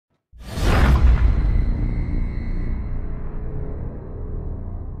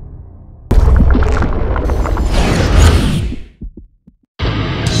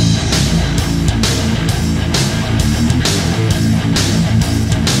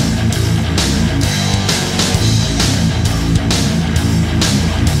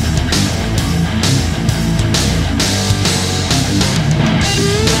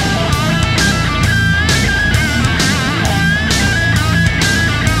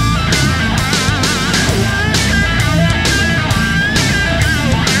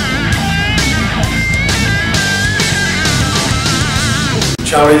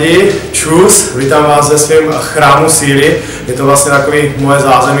Čau lidi, čus, vítám vás ze svým chrámu síly. Je to vlastně takový moje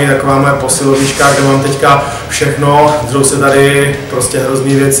zázemí, taková moje posilovička, kde mám teďka všechno, dějou se tady prostě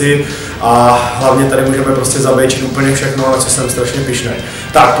hrozný věci a hlavně tady můžeme prostě zabejčit úplně všechno, na co jsem strašně pyšnej.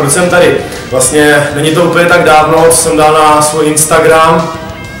 Tak, proč jsem tady? Vlastně není to úplně tak dávno, co jsem dal na svůj Instagram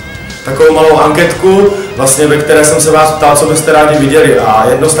takovou malou anketku, vlastně, ve které jsem se vás ptal, co byste rádi viděli. A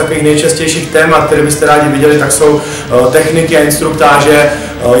jedno z takových nejčastějších témat, které byste rádi viděli, tak jsou techniky a instruktáže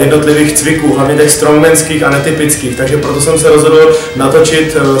jednotlivých cviků, hlavně těch strongmanských a netypických. Takže proto jsem se rozhodl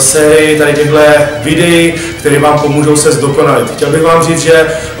natočit sérii tady těchto videí, které vám pomůžou se zdokonalit. Chtěl bych vám říct, že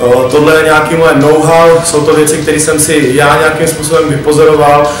tohle je nějaký moje know-how, jsou to věci, které jsem si já nějakým způsobem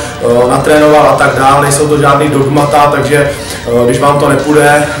vypozoroval, natrénoval a tak dále. Nejsou to žádný dogmata, takže když vám to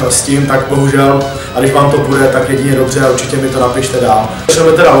nepůjde s tím, tak bohužel, a když vám to půjde, tak jedině dobře a určitě mi to napište dál.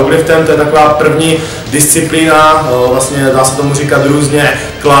 Začneme teda logliftem, to je taková první disciplína, vlastně dá se tomu říkat různě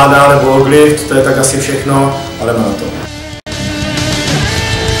kláda nebo loglift, to je tak asi všechno, ale jdeme na to.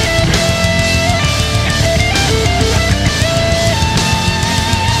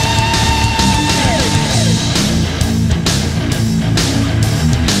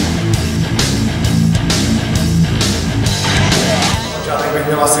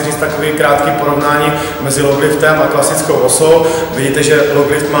 Asi říct takový krátký porovnání mezi logliftem a klasickou osou. Vidíte, že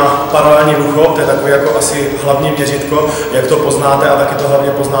loglift má paralelní rucho, to je takový jako asi hlavní měřítko, jak to poznáte, a taky to hlavně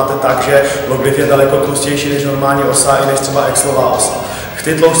poznáte tak, že loglift je daleko tlustější než normální osa i než třeba exlová osa. K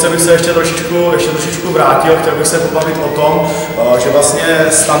té tloušťce bych se ještě trošičku vrátil, chtěl bych se pobavit o tom, že vlastně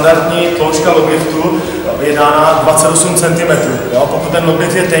standardní tloušťka logliftu je dána 28 cm. Pokud ten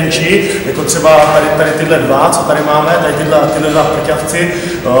loglift je tenčí, jako třeba tady tyhle dva, co tady máme, tady tyhle dva prťavci,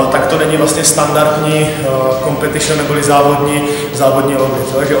 tak to není vlastně standardní competition neboli závodní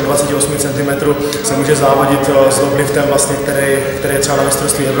loglift. Takže od 28 cm se může závodit s logliftem, vlastně, který je třeba na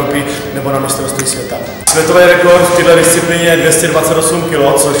mistrovství Evropy nebo na mistrovství světa. Světový rekord v této disciplíně je 228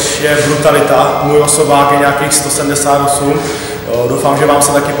 kg, což je brutalita. Můj osobák je nějakých 178. Doufám, že vám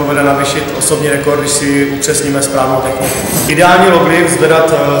se taky povede navýšit osobní rekord, když si upřesníme správnou techniku. Ideální loglift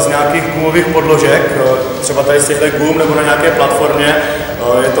zvedat z nějakých gumových podložek, třeba tady z těchto gum nebo na nějaké platformě.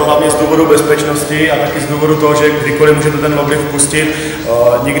 Je to hlavně z důvodu bezpečnosti a taky z důvodu toho, že kdykoliv můžete ten loglift pustit.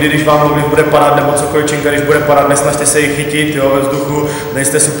 Nikdy, když vám loglift bude padat nebo cokoliv činka, když bude padat, nesnažte se ji chytit ve vzduchu,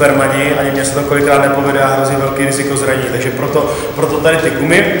 nejste supermani, ani mně se to kolikrát nepovede a hrozí velký riziko zranění. Takže proto tady ty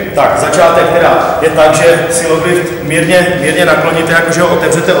gumy. Tak, začátek teda je tak, že si loglift mírně nakloníte, jakože ho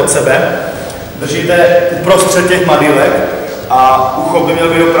otevřete od sebe, držíte uprostřed těch madýlek a ucho by mělo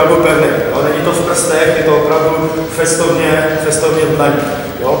být opravdu pevné. Není to v prstech, je to opravdu festovně v dlaní.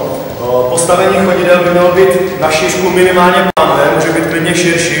 Postavení chodidel by mělo být na šířku minimálně pánve, může být klidně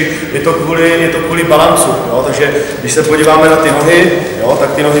širší, je to kvůli balancu. Takže když se podíváme na ty nohy,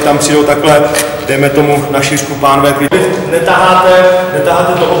 tak ty nohy tam přijdou takhle, dejme tomu na šířku pánve.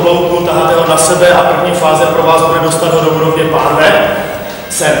 Netáháte do oblouku, taháte ho na sebe a první fáze pro vás bude dostat ho do úrovně pánve,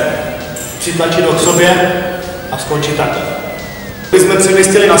 sem, přitlačit ho k sobě a skončit takhle. Když jsme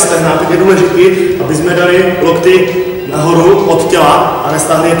přemístili na stehna, tak je důležité, aby jsme dali lokty nahoru od těla a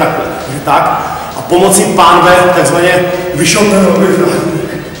nestáhli je takhle. Tak. A pomocí pánve takzvaně vyšoupneme loglift na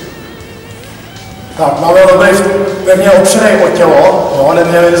hrudník. Tak, máme loglift pevně opřený o tělo,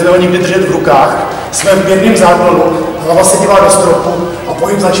 neměli jsme ho nikdy držet v rukách. Jsme v mírném záklonu, hlava se dívá do stropu a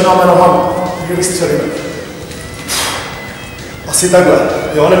pohyb začínáme nohama. Takže vystřelíme. Asi takhle.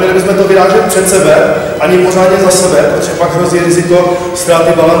 Neměli bychom to vyrážet před sebe, ani pořádně za sebe, protože pak hrozí riziko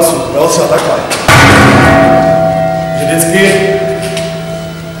ztráty balancu. Třeba takhle. Vždycky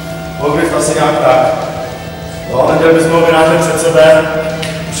loglift asi nějak tak. Neměli bychom ho vyrážet před sebe,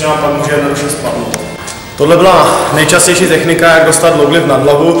 protože nám pak může jednoduše spadnout. Tohle byla nejčastější technika, jak dostat loglift nad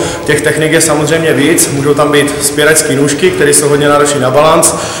hlavu. Těch technik je samozřejmě víc. Můžou tam být spěrecké nůžky, které jsou hodně náročné na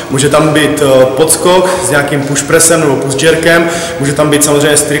balanc. Může tam být podskok s nějakým push pressem nebo push jerkem. Může tam být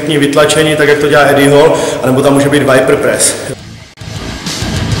samozřejmě striktní vytlačení, tak jak to dělá Eddie Hall, anebo tam může být viper press.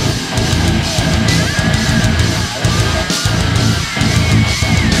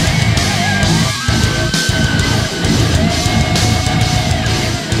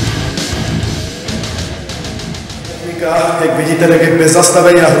 Jak vidíte, tak jak bez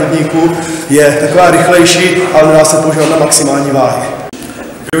zastavení na hrudníku je taková rychlejší, ale dá se používat na maximální váhy.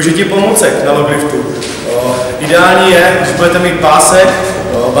 Využití pomůcek na logliftu. Ideální je, když budete mít pásek,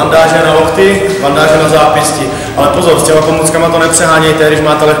 bandáže na lokty, bandáže na zápěstí. Ale pozor, s těma pomůckama to nepřehánějte, když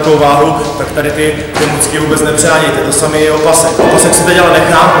máte lehkou váhu, tak tady ty pomůcky vůbec nepřehánějte. To samé je opasek. Opasek si teď ale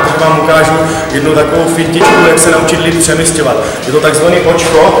nechám, protože vám ukážu jednu takovou fintičku, jak se naučit líp přemysťovat. Je to takzvaný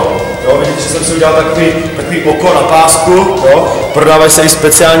očko. Jo? Vidíte, že jsem si udělal takový oko na pásku. Jo? Prodávají se i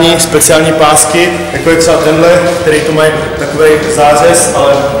speciální pásky, jako je třeba tenhle, který tu mají takový zářez,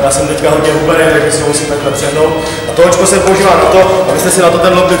 ale já jsem teďka hodně hubený, takže si ho musím takhle přehnout. A to očko se používá na to, abyste si na to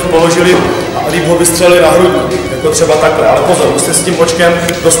ten loglift položili a líp ho vystřelili na hrudník, jako třeba takhle. Ale pozor, musíte s tím očkem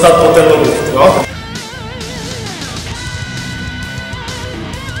dostat po ten loglift. Jo?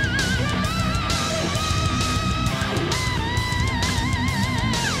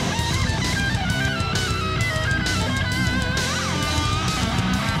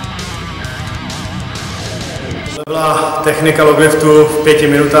 To byla technika logliftu v 5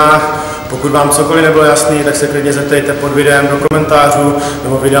 minutách. Pokud vám cokoliv nebylo jasný, tak se klidně zeptejte pod videem do komentářů,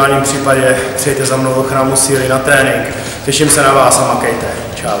 nebo v ideálním případě přijďte za mnou do chrámu síly na trénink. Těším se na vás a makejte.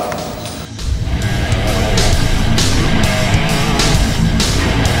 Čau.